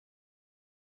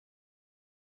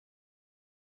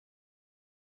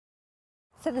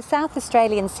So the South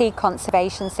Australian Seed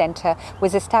Conservation Centre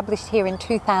was established here in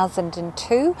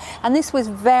 2002, and this was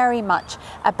very much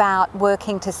about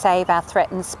working to save our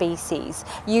threatened species,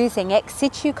 using ex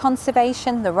situ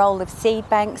conservation, the role of seed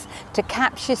banks, to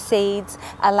capture seeds,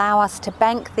 allow us to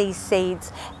bank these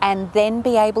seeds and then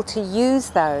be able to use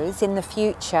those in the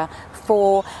future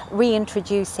for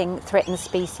reintroducing threatened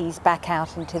species back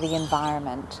out into the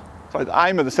environment. So the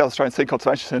aim of the South Australian Seed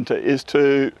Conservation Centre is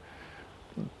to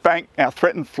bank our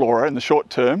threatened flora in the short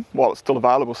term while it's still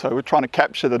available. So we're trying to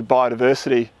capture the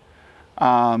biodiversity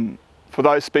for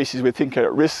those species we think are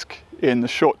at risk in the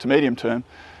short to medium term.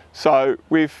 So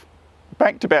we've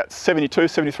banked about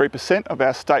 72–73% of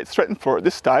our state's threatened flora at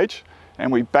this stage,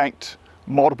 and we banked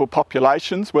multiple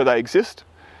populations where they exist,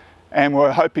 and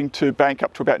we're hoping to bank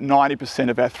up to about 90%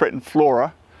 of our threatened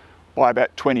flora by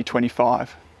about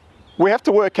 2025. We have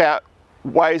to work out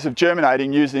ways of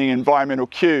germinating using environmental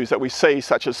cues that we see,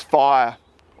 such as fire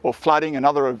or flooding and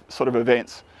other sort of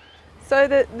events. So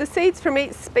the seeds from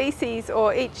each species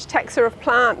or each taxa of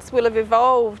plants will have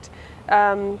evolved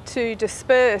to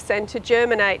disperse and to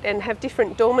germinate and have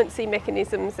different dormancy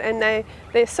mechanisms, and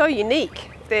they're so unique.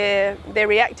 They're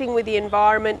reacting with the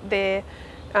environment, they're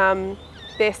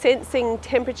sensing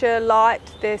temperature,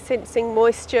 light, they're sensing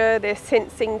moisture, they're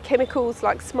sensing chemicals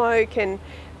like smoke, and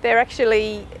they're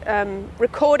actually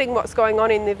recording what's going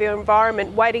on in the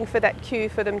environment, waiting for that cue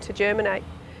for them to germinate.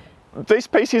 These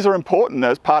species are important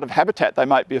as part of habitat. They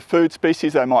might be a food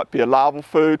species, they might be a larval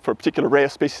food for a particular rare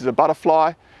species of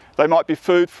butterfly, they might be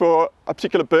food for a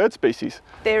particular bird species.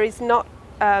 There's not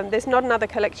another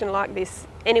collection like this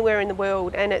anywhere in the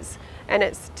world, and it's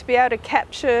to be able to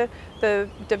capture the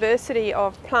diversity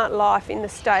of plant life in the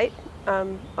state,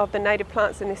 of the native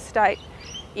plants in this state,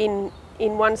 in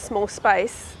one small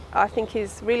space, I think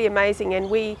is really amazing, and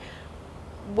we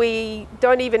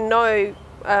don't even know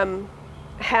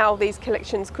how these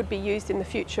collections could be used in the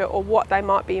future or what they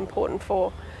might be important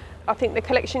for. I think the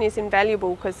collection is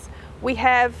invaluable because we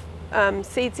have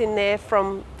seeds in there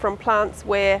from plants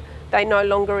where they no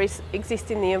longer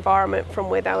exist in the environment from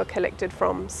where they were collected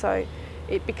from, so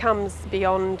it becomes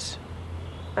beyond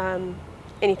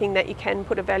anything that you can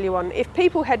put a value on. If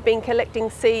people had been collecting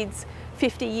seeds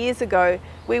 50 years ago,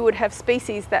 we would have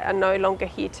species that are no longer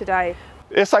here today.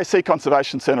 The SA Seed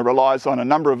Conservation Centre relies on a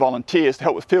number of volunteers to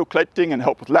help with field collecting and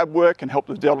help with lab work and help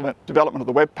with the development of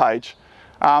the web page.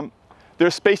 There are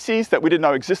species that we didn't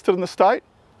know existed in the state.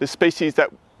 There's species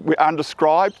that we're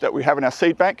undescribed that we have in our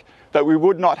seed bank that we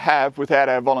would not have without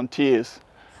our volunteers.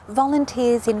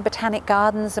 Volunteers in Botanic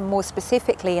Gardens, and more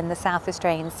specifically in the South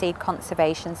Australian Seed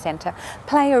Conservation Centre,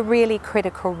 play a really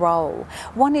critical role.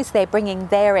 One is they're bringing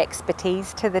their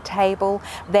expertise to the table,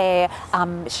 they're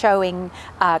showing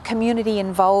community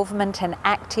involvement and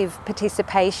active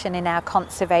participation in our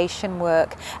conservation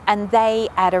work, and they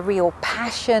add a real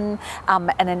passion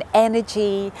and an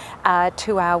energy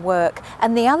to our work.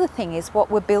 And the other thing is,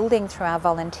 what we're building through our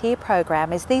volunteer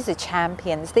program is these are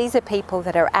champions, these are people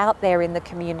that are out there in the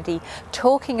community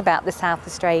talking about the South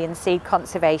Australian Seed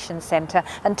Conservation Centre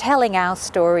and telling our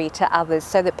story to others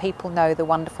so that people know the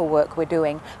wonderful work we're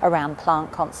doing around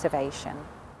plant conservation.